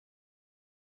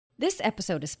This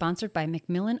episode is sponsored by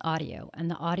Macmillan Audio and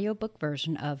the audiobook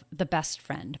version of The Best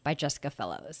Friend by Jessica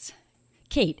Fellows.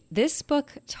 Kate, this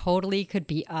book totally could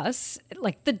be us,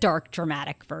 like the dark,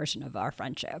 dramatic version of our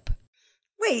friendship.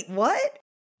 Wait, what?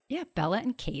 Yeah, Bella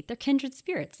and Kate, they're kindred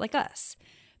spirits like us.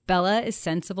 Bella is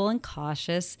sensible and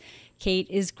cautious. Kate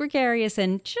is gregarious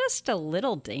and just a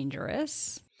little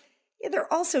dangerous. Yeah,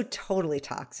 they're also totally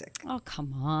toxic. Oh,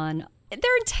 come on.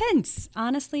 They're intense.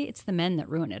 Honestly, it's the men that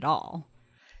ruin it all.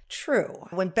 True.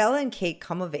 When Bella and Kate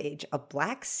come of age, a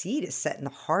black seed is set in the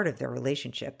heart of their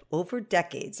relationship. Over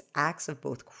decades, acts of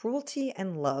both cruelty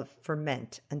and love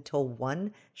ferment until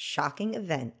one shocking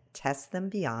event tests them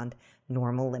beyond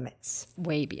normal limits.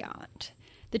 Way beyond.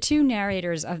 The two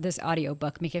narrators of this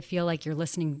audiobook make it feel like you're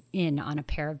listening in on a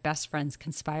pair of best friends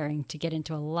conspiring to get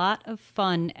into a lot of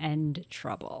fun and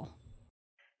trouble.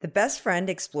 The Best Friend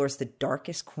explores the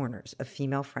darkest corners of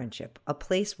female friendship, a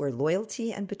place where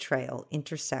loyalty and betrayal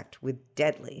intersect with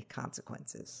deadly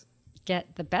consequences.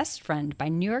 Get The Best Friend by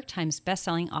New York Times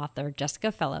bestselling author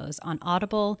Jessica Fellows on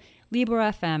Audible, Libro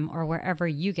FM, or wherever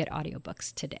you get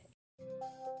audiobooks today.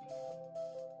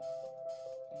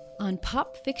 On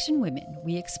Pop Fiction Women,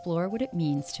 we explore what it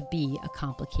means to be a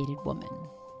complicated woman.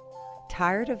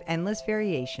 Tired of endless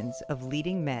variations of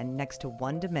leading men next to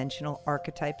one-dimensional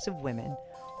archetypes of women,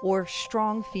 or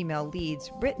strong female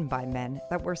leads written by men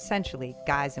that were essentially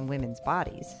guys in women's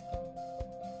bodies?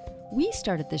 We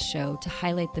started this show to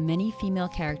highlight the many female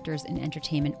characters in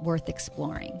entertainment worth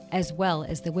exploring, as well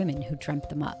as the women who dreamt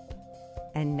them up.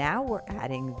 And now we're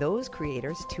adding those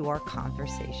creators to our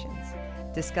conversations,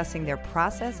 discussing their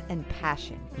process and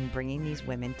passion in bringing these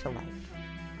women to life.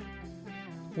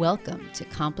 Welcome to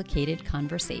Complicated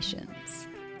Conversations.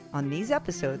 On these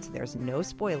episodes, there's no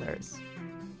spoilers.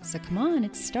 So come on,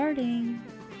 it's starting.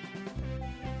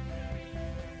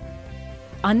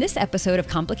 On this episode of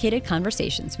Complicated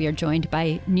Conversations, we are joined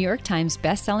by New York Times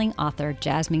bestselling author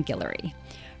Jasmine Guillory.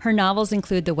 Her novels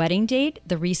include The Wedding Date,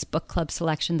 the Reese Book Club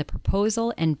selection The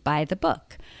Proposal, and By the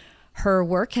Book. Her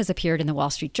work has appeared in the Wall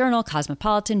Street Journal,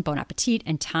 Cosmopolitan, Bon Appetit,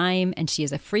 and Time, and she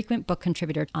is a frequent book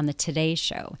contributor on The Today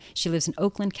Show. She lives in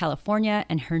Oakland, California,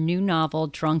 and her new novel,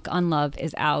 Drunk on Love,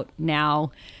 is out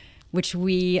now, which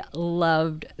we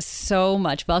loved so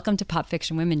much. Welcome to Pop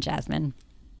Fiction Women, Jasmine.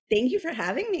 Thank you for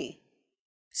having me.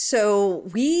 So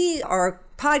we are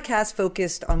podcast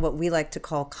focused on what we like to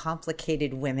call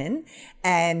complicated women.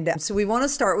 And so we want to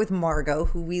start with Margot,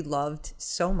 who we loved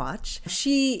so much.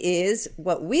 She is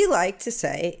what we like to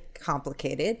say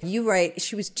complicated. You write,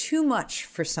 she was too much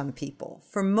for some people,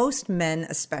 for most men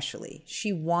especially.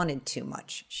 She wanted too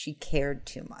much. She cared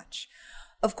too much.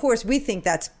 Of course, we think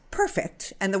that's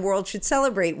perfect, and the world should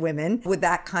celebrate women with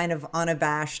that kind of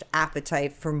unabashed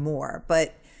appetite for more.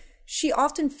 But she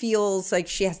often feels like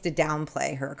she has to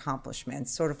downplay her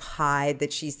accomplishments, sort of hide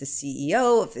that she's the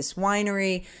CEO of this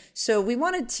winery. So we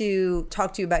wanted to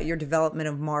talk to you about your development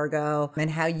of Margot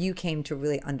and how you came to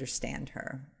really understand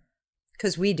her.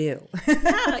 Because we do.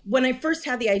 Yeah. When I first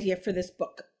had the idea for this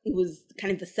book, it was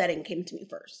kind of the setting came to me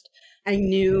first. I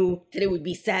knew that it would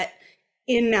be set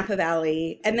in Napa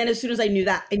Valley. And then as soon as I knew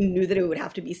that it would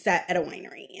have to be set at a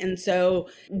winery. And so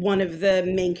one of the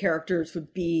main characters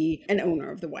would be an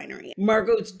owner of the winery.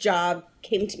 Margot's job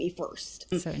came to me first.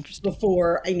 So interesting.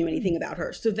 Before I knew anything about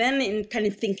her. So then in kind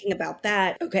of thinking about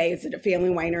that, okay, is it a family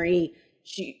winery?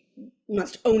 She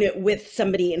must own it with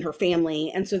somebody in her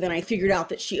family. And so then I figured out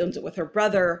that she owns it with her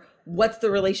brother. What's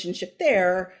the relationship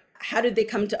there? How did they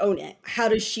come to own it? How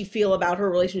does she feel about her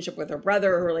relationship with her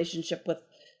brother, her relationship with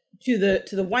to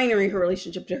the winery, her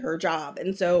relationship to her job?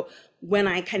 And so when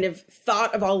I kind of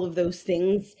thought of all of those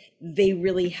things, they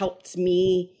really helped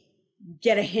me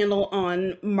get a handle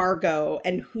on Margot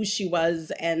and who she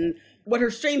was and what her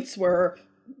strengths were,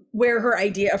 where her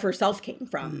idea of herself came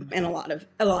from, and a lot of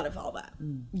all that.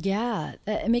 Yeah,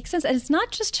 it makes sense. And it's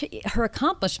not just her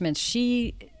accomplishments.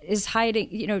 She is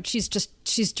hiding,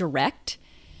 she's direct.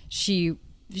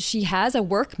 She has a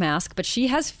work mask, but she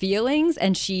has feelings,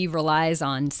 and she relies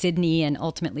on Sydney and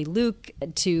ultimately Luke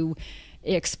to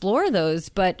explore those.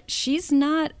 But she's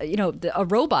not, a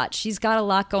robot. She's got a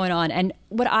lot going on. And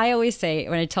what I always say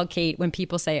when I tell Kate, when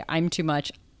people say I'm too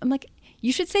much, I'm like,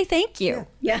 you should say thank you.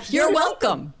 Yeah. You're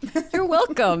welcome. You're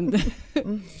welcome.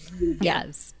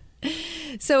 Yes.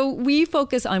 So we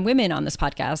focus on women on this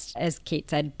podcast, as Kate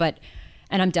said,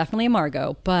 and I'm definitely a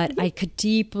Margot, but I could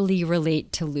deeply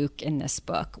relate to Luke in this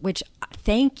book, which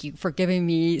thank you for giving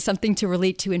me something to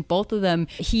relate to in both of them.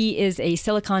 He is a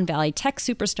Silicon Valley tech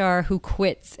superstar who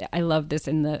quits. I love this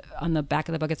on the back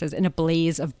of the book. It says, in a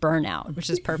blaze of burnout, which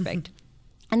is perfect.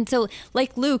 And so,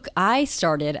 like Luke, I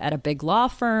started at a big law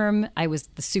firm. I was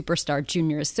the superstar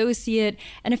junior associate.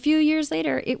 And a few years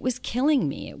later, it was killing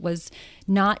me. It was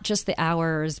not just the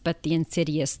hours, but the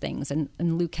insidious things. And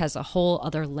Luke has a whole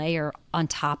other layer on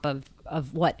top of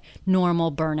what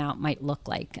normal burnout might look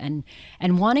like. And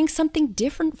wanting something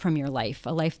different from your life,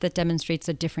 a life that demonstrates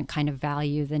a different kind of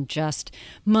value than just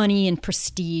money and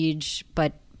prestige,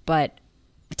 but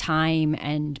time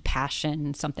and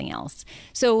passion, something else.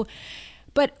 So...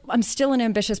 But I'm still an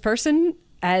ambitious person,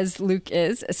 as Luke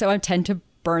is, so I tend to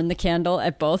burn the candle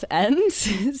at both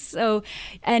ends.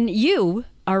 And you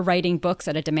are writing books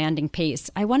at a demanding pace.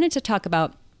 I wanted to talk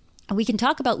about, we can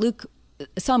talk about Luke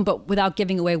some, but without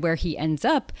giving away where he ends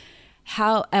up.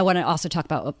 I want to also talk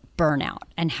about burnout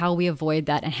and how we avoid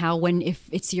that, and how if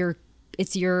it's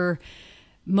your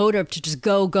motive to just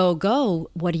go,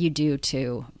 what do you do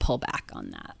to pull back on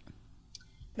that?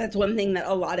 That's one thing that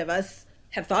a lot of us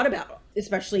have thought about,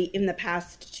 especially in the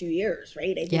past 2 years,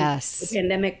 right? I think yes. The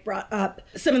pandemic brought up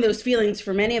some of those feelings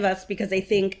for many of us, because I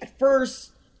think at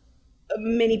first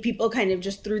many people kind of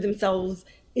just threw themselves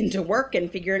into work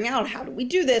and figuring out, how do we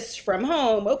do this from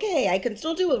home? Okay, I can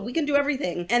still do it. We can do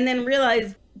everything. And then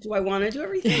realized, do I want to do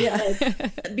everything? Yeah.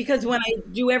 Because when I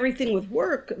do everything with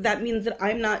work, that means that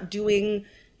I'm not doing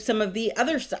some of the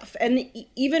other stuff. And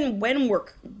even when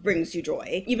work brings you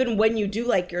joy, even when you do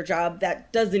like your job,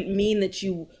 that doesn't mean that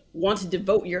you want to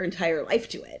devote your entire life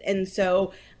to it. And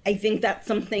so I think that's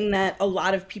something that a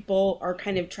lot of people are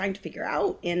kind of trying to figure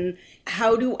out in,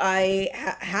 how do I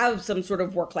have some sort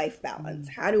of work-life balance?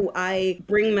 How do I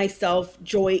bring myself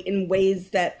joy in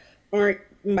ways that aren't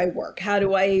my work? How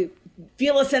do I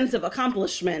feel a sense of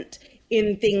accomplishment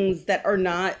in things that are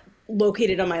not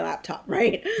located on my laptop,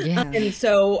 right? Yeah. And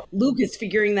so Luke is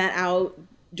figuring that out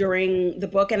during the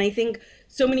book. And I think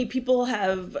so many people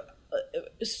have,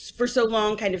 for so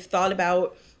long, kind of thought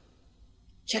about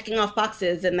checking off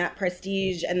boxes and that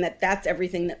prestige, and that's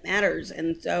everything that matters.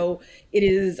 And so it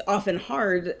is often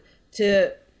hard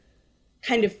to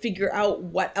kind of figure out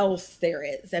what else there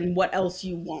is and what else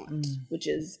you want, which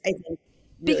is, I think,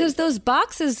 because those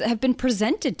boxes have been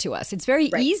presented to us. It's very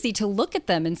easy to look at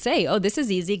them and say, oh, this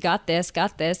is easy, got this.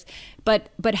 But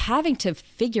having to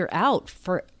figure out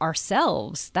for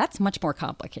ourselves, that's much more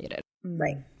complicated.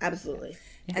 Right. Absolutely.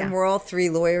 And we're all three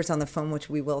lawyers on the phone, which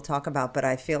we will talk about, but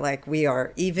I feel like we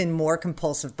are even more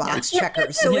compulsive box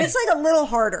checkers. So it's like a little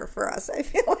harder for us, I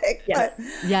feel like. Yes,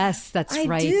 yes, that's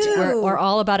right. Do. We're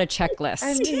all about a checklist.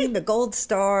 I mean, the gold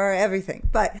star, everything.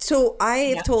 But so I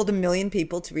have told 1 million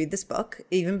people to read this book,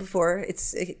 even before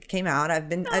it came out. I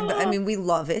mean, we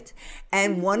love it.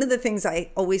 And one of the things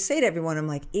I always say to everyone, I'm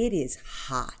like, it is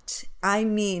hot. I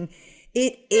mean,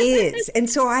 it is. And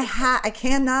so I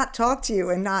cannot talk to you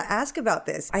and not ask about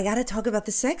this. I got to talk about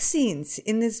the sex scenes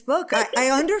in this book. I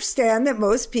understand that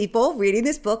most people reading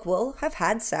this book will have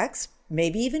had sex,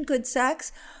 maybe even good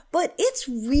sex, but it's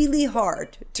really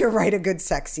hard to write a good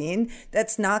sex scene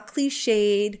that's not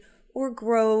cliched or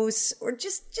gross or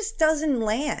just doesn't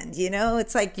land. You know,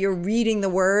 it's like you're reading the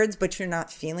words, but you're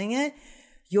not feeling it.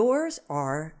 Yours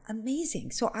are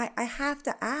amazing. So I have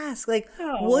to ask, like,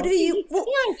 what do you,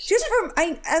 just from,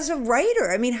 as a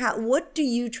writer, I mean, what do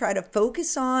you try to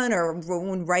focus on, or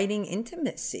when writing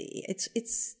intimacy?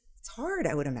 It's hard,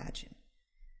 I would imagine.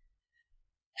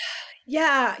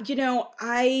 Yeah. You know,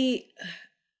 I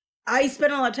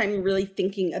spent a lot of time really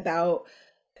thinking about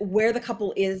where the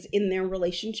couple is in their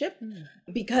relationship,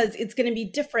 because it's going to be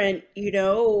different, you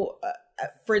know.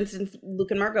 For instance,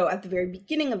 Luke and Margot at the very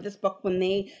beginning of this book, when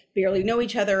they barely know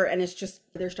each other and it's just,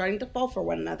 they're starting to fall for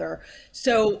one another.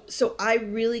 So I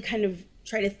really kind of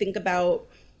try to think about,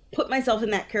 put myself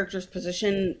in that character's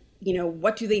position. You know,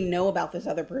 what do they know about this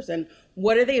other person?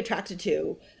 What are they attracted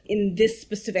to in this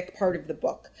specific part of the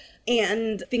book?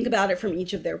 And think about it from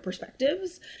each of their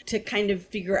perspectives to kind of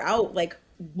figure out, like,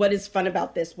 what is fun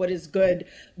about this? What is good?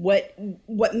 What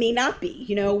may not be,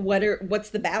 you know, what's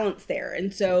the balance there?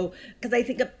 And so, because I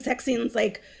think of sex scenes,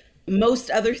 like most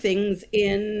other things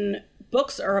in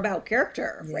books, are about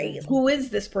character, right? Who is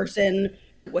this person?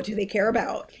 What do they care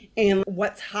about? And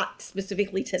what's hot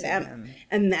specifically to them?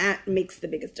 And that makes the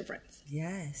biggest difference.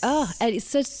 Yes. Oh, and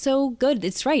it's so good.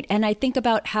 It's right. And I think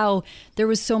about how there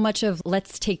was so much of,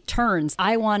 let's take turns.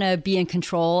 I want to be in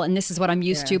control, and this is what I'm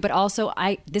used to. But also,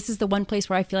 this is the one place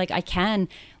where I feel like I can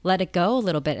let it go a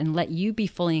little bit and let you be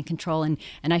fully in control. And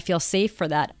I feel safe for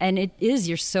that. And it is,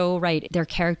 you're so right. Their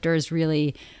character is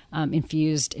really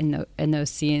infused in those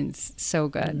scenes. So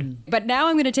good. But now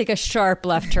I'm going to take a sharp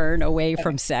left turn away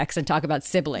from sex and talk about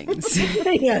siblings.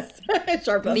 Yes.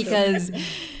 Sharp left turn.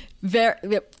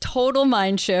 Very total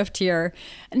mind shift here.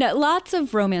 Now, lots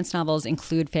of romance novels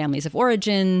include families of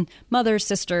origin, mothers,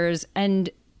 sisters,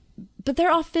 but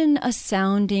they're often a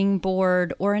sounding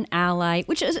board or an ally,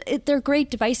 which is they're great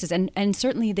devices, and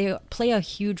certainly they play a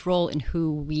huge role in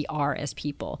who we are as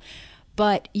people.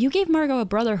 But you gave Margot a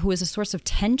brother who is a source of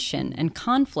tension and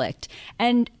conflict,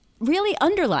 and really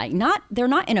underlying. They're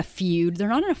not in a feud, they're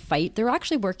not in a fight. They're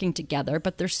actually working together,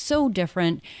 but they're so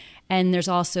different. And there's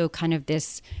also kind of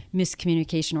this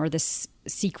miscommunication or this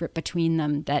secret between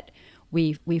them that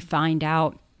we find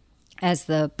out as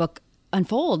the book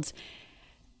unfolds.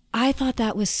 I thought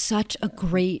that was such a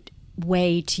great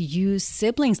way to use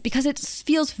siblings because it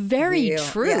feels very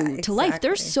true to life.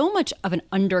 There's so much of an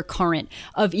undercurrent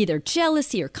of either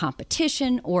jealousy or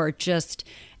competition or just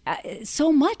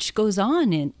so much goes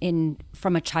on in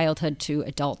from a childhood to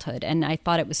adulthood. And I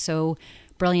thought it was so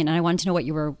brilliant. And I wanted to know what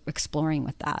you were exploring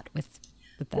with that. With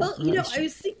that. Well, I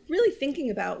was really thinking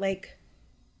about like,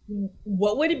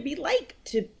 what would it be like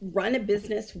to run a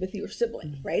business with your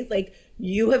sibling, right? Like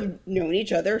you have known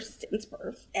each other since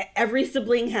birth. Every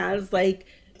sibling has like,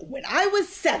 when I was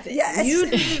 7,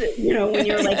 when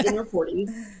you're like in your 40s.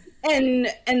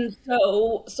 And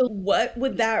so what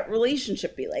would that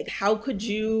relationship be like? How could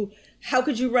you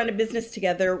run a business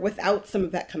together without some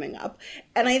of that coming up?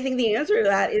 And I think the answer to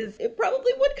that is it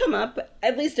probably would come up,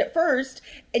 at least at first,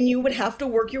 and you would have to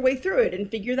work your way through it and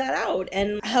figure that out.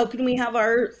 And how can we have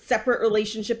our separate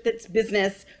relationship that's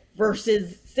business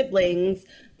versus siblings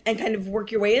and kind of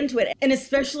work your way into it? And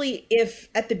especially if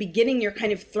at the beginning you're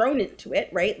kind of thrown into it,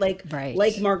 right? Like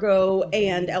Margot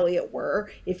and Elliot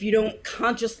were. If you don't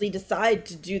consciously decide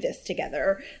to do this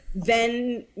together,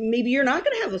 then maybe you're not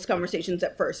going to have those conversations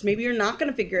at first. Maybe you're not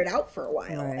going to figure it out for a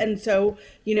while. Right. And so,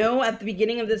 at the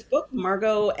beginning of this book,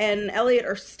 Margot and Elliot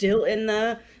are still in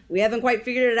the we haven't quite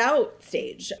figured it out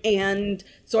stage. And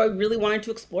so I really wanted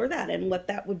to explore that and what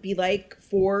that would be like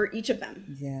for each of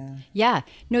them. Yeah. Yeah.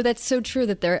 No, that's so true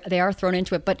that they are thrown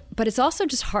into it. But it's also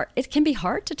just hard. It can be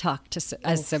hard to talk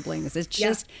as siblings. It's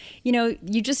just,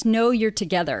 you just know you're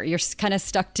together. You're kind of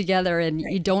stuck together and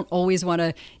you don't always want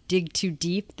to dig too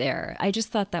deep there. I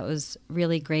just thought that was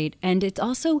really great. And it's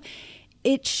also...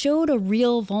 it showed a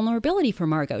real vulnerability for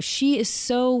Margot. She is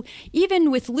so, even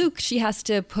with Luke, she has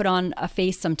to put on a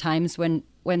face sometimes when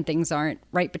things aren't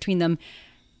right between them.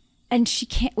 And she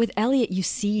can't, with Elliot, you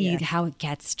see how it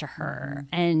gets to her.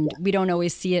 And we don't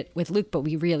always see it with Luke, but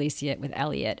we really see it with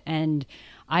Elliot. And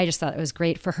I just thought it was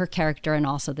great for her character and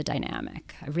also the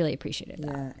dynamic. I really appreciated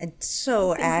that. Yeah, and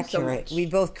so accurate.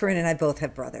 So Corinne and I both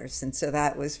have brothers. And so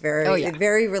that was very,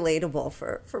 very relatable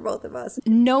for both of us.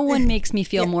 No one makes me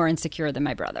feel more insecure than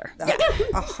my brother.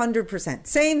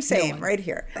 100%. Same, right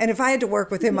here. And if I had to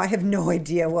work with him, I have no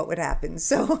idea what would happen.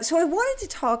 So I wanted to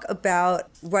talk about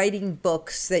writing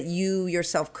books that you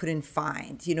yourself couldn't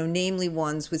find, namely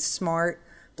ones with smart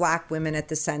Black women at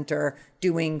the center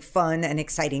doing fun and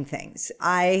exciting things.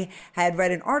 I had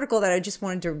read an article that I just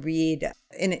wanted to read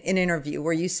in an interview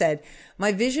where you said,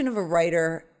 "My vision of a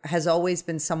writer has always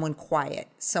been someone quiet,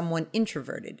 someone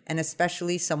introverted, and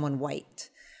especially someone white.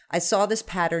 I saw this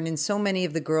pattern in so many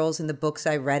of the girls in the books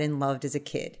I read and loved as a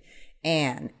kid.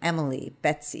 Anne, Emily,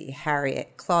 Betsy,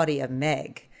 Harriet, Claudia,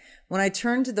 Meg. When I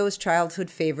turned to those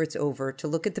childhood favorites over to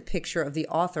look at the picture of the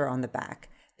author on the back,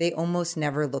 they almost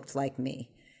never looked like me.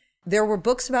 There were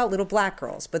books about little Black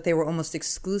girls, but they were almost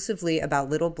exclusively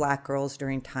about little Black girls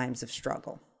during times of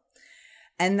struggle."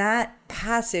 And that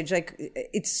passage,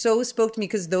 it so spoke to me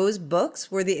because those books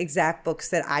were the exact books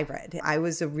that I read. I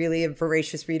was a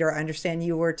voracious reader. I understand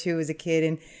you were too as a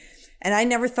kid. And I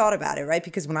never thought about it, right?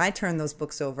 Because when I turned those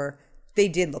books over, they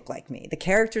did look like me. The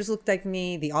characters looked like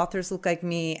me. The authors looked like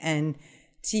me. And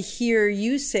to hear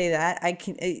you say that,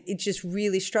 it just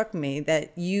really struck me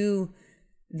that you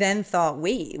then thought,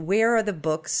 wait, where are the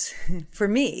books for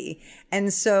me?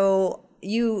 And so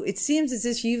it seems as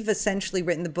if you've essentially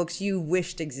written the books you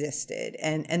wished existed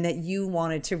and that you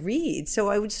wanted to read. So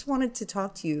I just wanted to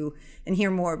talk to you and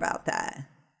hear more about that.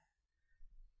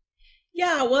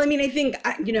 Yeah, well, I mean, I think,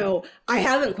 I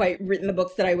haven't quite written the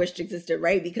books that I wished existed,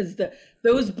 right? Because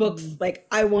those books,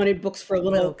 I wanted books for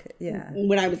when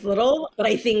I was little, but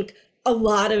I think a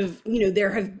lot of,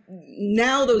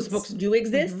 now those books do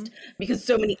exist because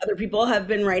so many other people have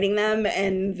been writing them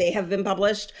and they have been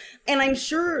published. And I'm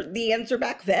sure the answer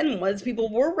back then was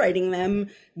people were writing them.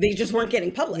 They just weren't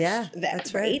getting published. Yeah,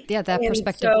 that's right. Yeah, that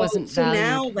perspective wasn't so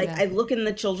valued. Now, I look in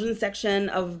the children's section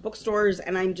of bookstores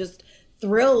and I'm just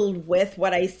thrilled with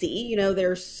what I see. You know,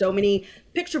 there's so many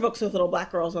picture books with little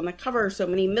Black girls on the cover, so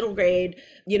many middle grade,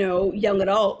 you know, young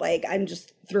adult. Like, I'm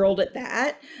just thrilled at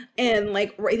that. And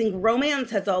like, I think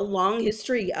romance has a long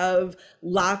history of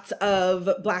lots of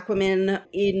Black women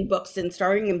in books and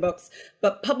starring in books,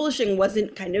 but publishing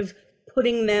wasn't kind of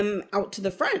putting them out to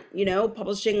the front. You know,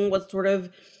 publishing was sort of,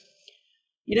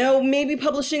 you know, maybe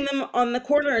publishing them on the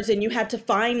corners, and you had to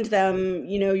find them,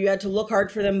 you know, you had to look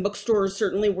hard for them. Bookstores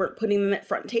certainly weren't putting them at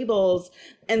front tables.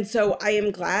 And so I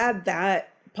am glad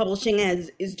that publishing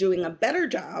is doing a better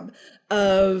job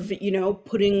of, you know,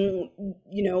 putting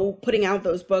out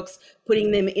those books,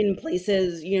 putting them in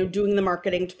places, you know, doing the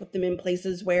marketing to put them in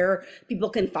places where people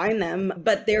can find them.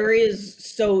 But there is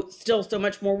still so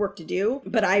much more work to do.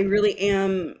 But I really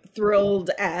am thrilled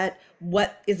at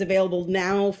what is available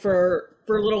now for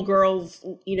little girls,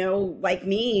 you know, like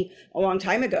me a long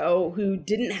time ago, who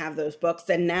didn't have those books,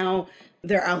 and now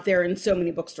they're out there in so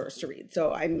many bookstores to read.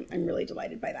 So I'm really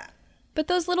delighted by that. But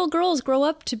those little girls grow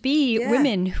up to be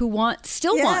women who want books.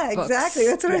 Exactly.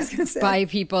 That's what I was going to say. By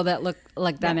people that look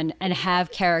like them and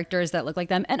have characters that look like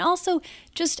them. And also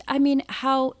just, I mean,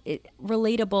 how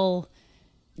relatable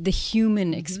the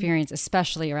human experience,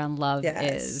 especially around love,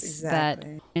 is.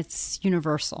 Exactly. That it's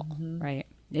universal, right?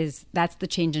 That's the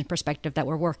change in perspective that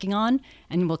we're working on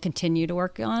and we'll continue to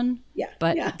work on.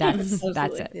 But that's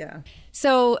it. Yeah.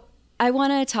 So I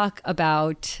want to talk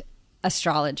about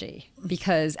astrology,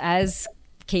 because as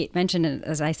Kate mentioned, and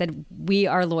as I said, we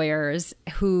are lawyers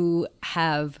who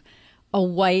have a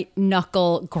white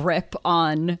knuckle grip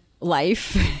on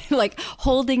life, like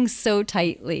holding so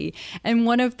tightly. And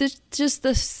one of the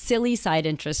silly side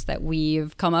interests that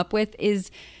we've come up with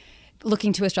is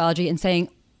looking to astrology and saying,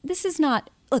 this is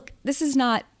not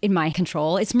in my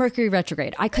control. It's Mercury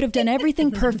retrograde. I could have done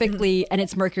everything perfectly and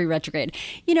it's Mercury retrograde.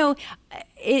 You know,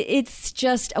 it's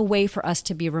just a way for us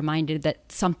to be reminded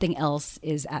that something else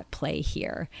is at play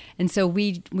here. And so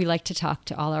we like to talk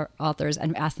to all our authors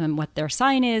and ask them what their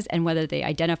sign is and whether they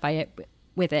identify it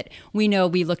with it. We know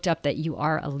we looked up that you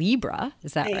are a Libra.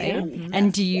 Is that right?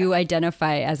 And do you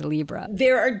identify as a Libra?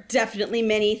 There are definitely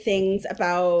many things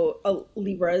about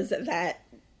Libras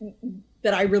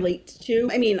that I relate to.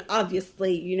 I mean,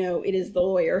 obviously, you know, it is the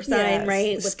lawyer sign,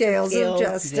 right? The scales of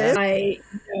justice.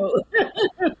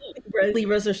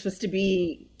 Libras are supposed to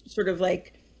be sort of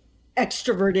like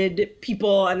extroverted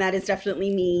people, and that is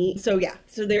definitely me. So yeah,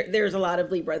 so there's a lot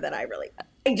of Libra that I relate.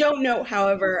 I don't know,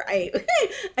 however, I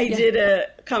did a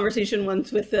conversation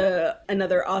once with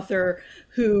another author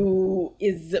who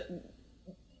is,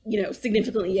 you know,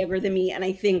 significantly younger than me, and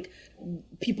I think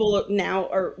people now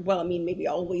are, well, I mean, maybe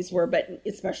always were, but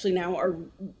especially now are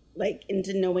like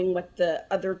into knowing what the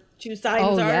other two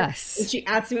signs are. Yes. And she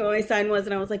asked me what my sign was,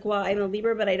 and I was like, well, I'm a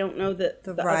Libra, but I don't know the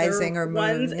rising other or moon.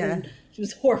 Ones. Yeah. And she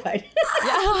was horrified.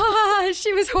 Yeah,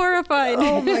 she was horrified.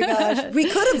 Oh my gosh. We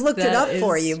could have looked it up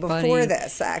for you before funny.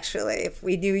 This, actually, if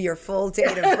we knew your full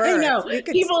date of birth. I know.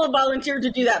 People have volunteered to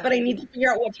do that, but I need to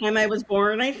figure out what time I was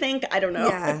born, I think. I don't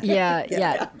know.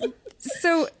 Yeah.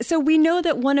 So we know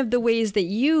that one of the ways that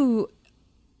you,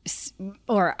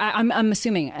 or I'm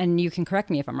assuming, and you can correct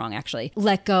me if I'm wrong, actually,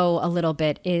 let go a little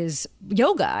bit is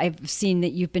yoga. I've seen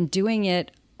that you've been doing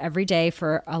it every day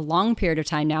for a long period of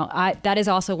time now. That is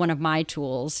also one of my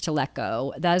tools to let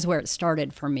go. That is where it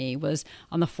started for me, was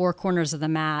on the four corners of the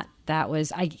mat. That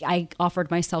was, I offered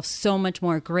myself so much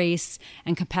more grace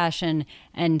and compassion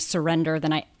and surrender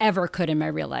than I ever could in my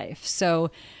real life. So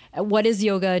what is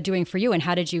yoga doing for you, and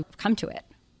how did you come to it?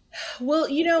 Well,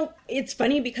 you know, it's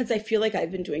funny because I feel like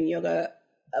I've been doing yoga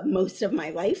most of my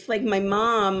life. Like my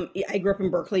mom, I grew up in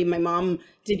Berkeley. My mom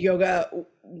did yoga,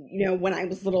 you know, when I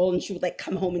was little, and she would like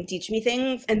come home and teach me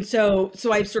things. And so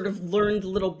I've sort of learned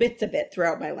little bits of it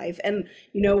throughout my life. And,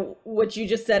 you know, what you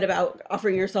just said about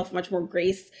offering yourself much more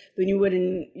grace than you would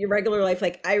in your regular life.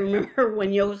 Like I remember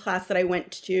one yoga class that I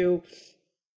went to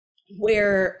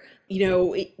where, you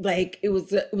know,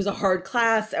 it was a hard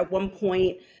class. At one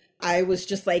point I was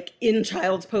just like in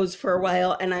child's pose for a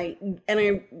while. And I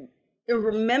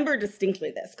remember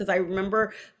distinctly this because I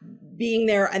remember being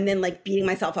there and then like beating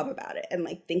myself up about it and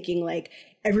like thinking like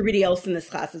everybody else in this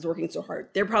class is working so hard.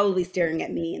 They're probably staring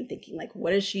at me and thinking like,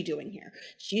 what is she doing here?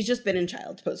 She's just been in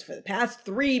child's pose for the past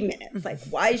 3 minutes. Like,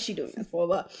 why is she doing this? Blah,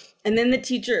 blah, blah. And then the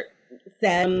teacher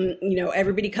said, you know,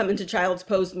 everybody come into child's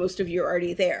pose. Most of you are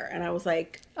already there. And I was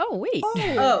like, oh, wait.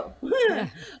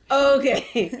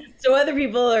 Okay. So other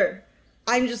people are,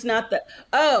 I'm just not the,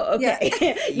 okay.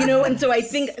 Yeah. You know, and so I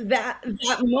think that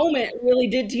moment really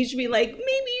did teach me like, maybe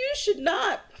you should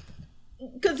not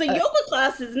because a yoga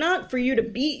class is not for you to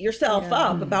beat yourself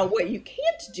up about what you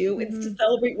can't do. It's to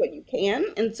celebrate what you can.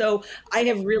 And so I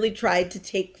have really tried to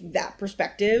take that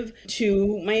perspective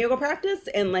to my yoga practice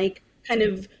and like kind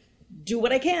of do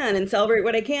what I can and celebrate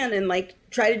what I can and like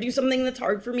try to do something that's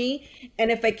hard for me.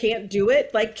 And if I can't do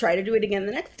it, like try to do it again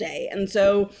the next day. And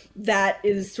so that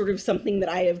is sort of something that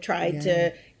I have tried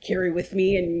to carry with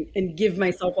me and give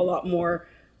myself a lot more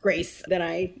grace than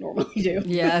I normally do.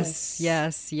 Yes.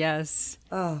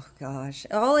 Oh gosh.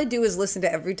 All I do is listen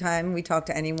to every time we talk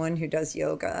to anyone who does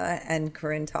yoga, and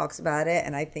Corinne talks about it,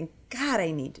 and I think, God,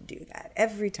 I need to do that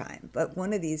every time. But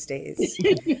one of these days,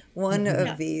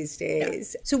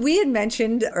 So we had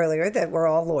mentioned earlier that we're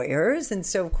all lawyers. And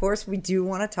so of course we do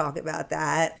want to talk about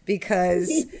that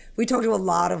because we talk to a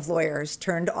lot of lawyers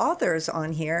turned authors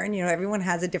on here. And, you know, everyone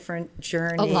has a different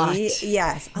journey. A lot.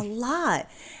 Yes, a lot.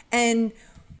 And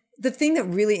the thing that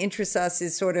really interests us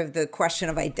is sort of the question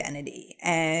of identity.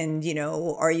 And, you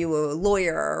know, are you a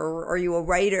lawyer or are you a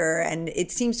writer? And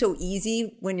it seems so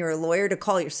easy when you're a lawyer to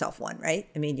call yourself one, right?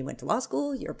 I mean, you went to law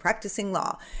school, you're practicing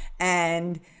law.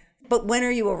 But when are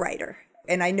you a writer?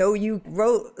 And I know you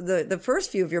wrote the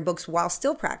first few of your books while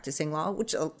still practicing law,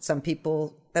 which some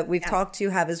people that we've talked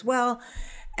to have as well.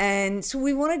 And so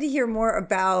we wanted to hear more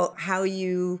about how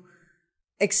you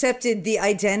accepted the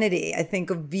identity, I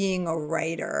think, of being a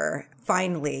writer,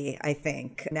 finally, I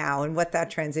think, now, and what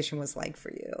that transition was like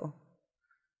for you.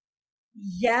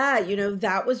 Yeah, you know,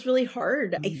 that was really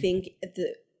hard. I think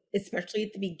especially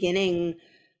at the beginning,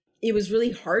 it was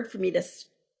really hard for me to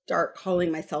start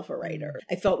calling myself a writer.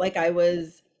 I felt like I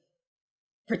was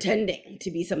pretending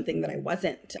to be something that I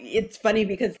wasn't. It's funny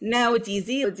because now it's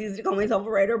easy to call myself a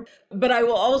writer, but I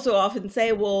will also often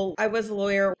say, well, I was a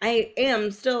lawyer. I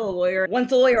am still a lawyer. Once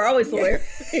a lawyer, always a lawyer.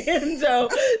 And so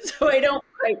I don't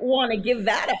quite want to give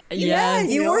that up. Yeah,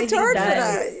 you worked hard for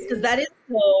that. Because that is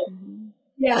still,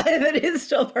 that is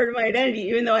still part of my identity,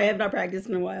 even though I have not practiced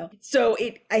in a while. So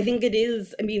I think it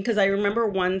is, I mean, because I remember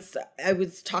once I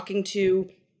was talking to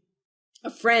a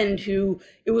friend who,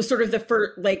 it was sort of the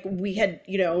first, like we had,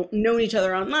 you know, known each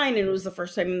other online and it was the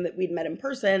first time that we'd met in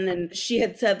person. And she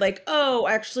had said like, oh,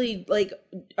 actually, like,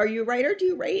 are you a writer? Do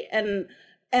you write? And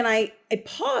I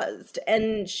paused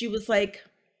and she was like,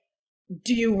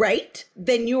 do you write?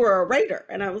 Then you are a writer.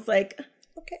 And I was like,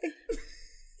 okay.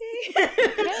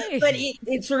 But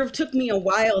it sort of took me a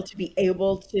while to be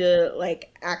able to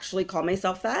like actually call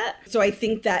myself that. So I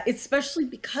think that especially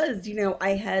because, you know,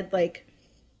 I had like,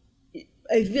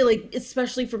 I feel like,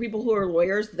 especially for people who are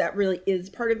lawyers, that really is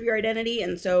part of your identity.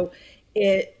 And so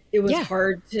it was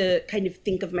hard to kind of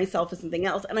think of myself as something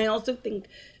else. And I also think,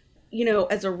 you know,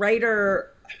 as a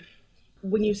writer,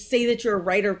 when you say that you're a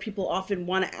writer, people often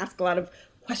want to ask a lot of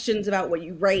questions about what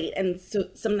you write. And so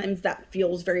sometimes that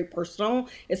feels very personal,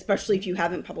 especially if you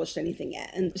haven't published anything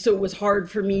yet. And so it was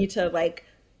hard for me to like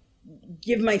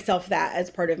give myself that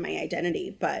as part of my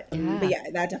identity. But yeah,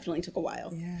 that definitely took a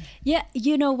while. Yeah.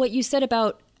 You know, what you said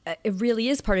about it really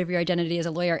is part of your identity as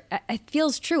a lawyer. It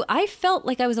feels true. I felt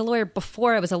like I was a lawyer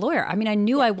before I was a lawyer. I mean, I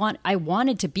knew I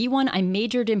wanted to be one. I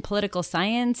majored in political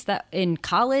science that in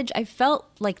college. I felt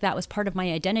like that was part of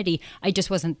my identity. I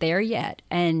just wasn't there yet.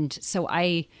 And so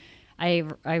I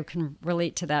can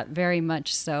relate to that very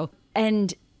much so.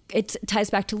 And it ties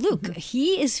back to Luke. Mm-hmm.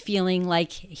 He is feeling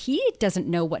like he doesn't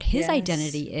know what his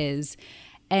identity is.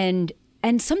 And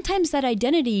sometimes that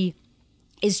identity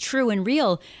is true and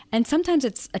real. And sometimes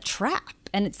it's a trap.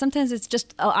 And sometimes it's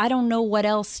just, I don't know what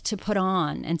else to put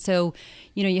on. And so,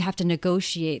 you know, you have to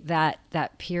negotiate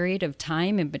that period of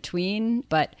time in between.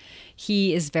 But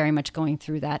he is very much going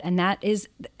through that. And that is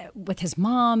with his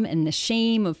mom and the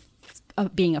shame of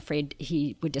being afraid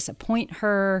he would disappoint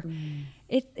her.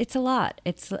 It's a lot.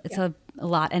 It's a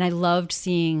lot. And I loved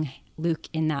seeing Luke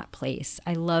in that place.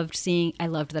 I loved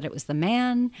that it was the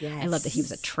man. Yes. I loved that he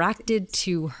was attracted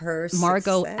to her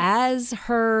Margot success. As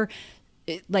her,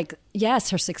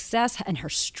 her success and her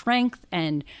strength.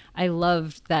 And I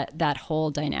loved that whole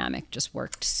dynamic just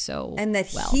worked so well. And that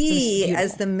he,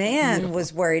 as the man,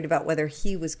 was worried about whether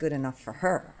he was good enough for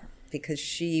her because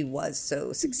she was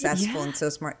so successful and so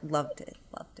smart. Loved it.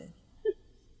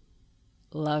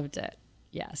 Loved it.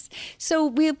 Yes.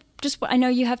 So I know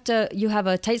you have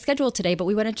a tight schedule today, but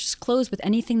we want to just close with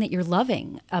anything that you're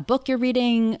loving. A book you're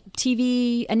reading,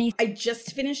 TV, anything. I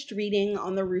just finished reading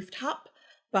On the Rooftop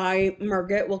by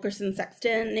Margaret Wilkerson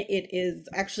Sexton. It is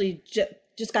actually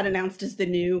just got announced as the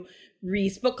new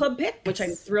Reese Book Club pick, which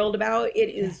I'm thrilled about.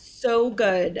 It is so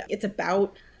good. It's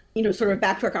about, you know, sort of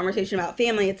back to our conversation about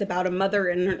family. It's about a mother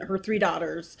and her three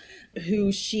daughters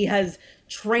who she has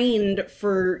trained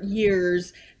for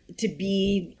years to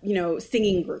be,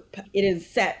 singing group. It is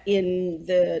set in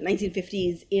the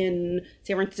 1950s in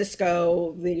San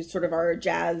Francisco. They sort of are a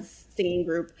jazz singing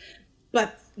group.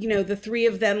 But, the three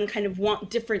of them kind of want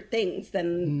different things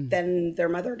than their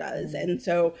mother does. And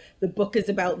so the book is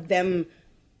about them,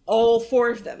 all four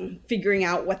of them, figuring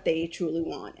out what they truly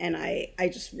want. And I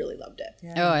just really loved it.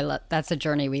 Yeah. Oh, that's a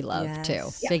journey we love too.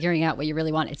 Yeah. Figuring out what you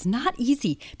really want. It's not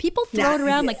easy. People throw it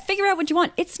around like figure out what you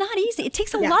want. It's not easy. It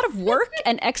takes a lot of work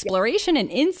and exploration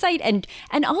and insight and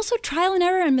also trial and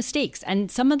error and mistakes. And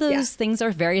some of those things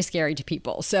are very scary to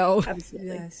people. So absolutely.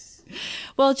 Yes.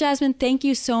 Well, Jasmine, thank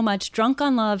you so much. Drunk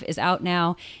on Love is out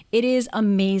now. It is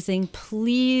amazing.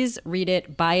 Please read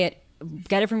it, buy it,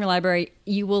 get it from your library.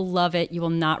 You will love it. You will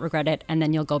not regret it. And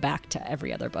then you'll go back to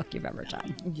every other book you've ever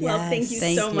done. Yes. Well, thank you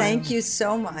so much. Thank you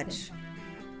so much.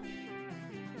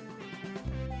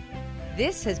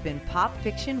 This has been Pop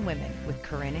Fiction Women with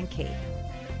Corinne and Kate.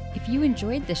 If you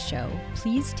enjoyed this show,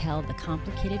 please tell the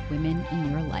complicated women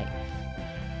in your life.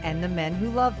 And the men who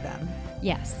love them.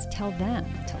 Yes, tell them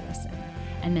to listen.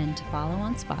 And then to follow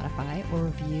on Spotify or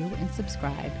review and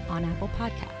subscribe on Apple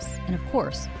Podcasts. And of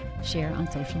course, share on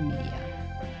social media.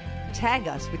 Tag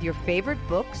us with your favorite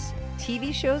books,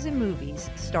 TV shows, and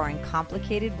movies starring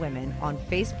complicated women on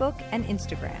Facebook and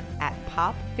Instagram at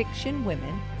Pop Fiction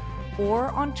Women or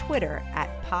on Twitter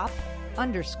at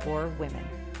pop_women.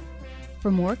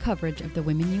 For more coverage of the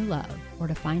women you love or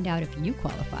to find out if you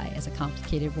qualify as a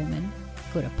complicated woman,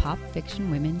 go to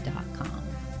popfictionwomen.com.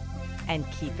 And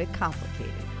keep it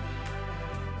complicated.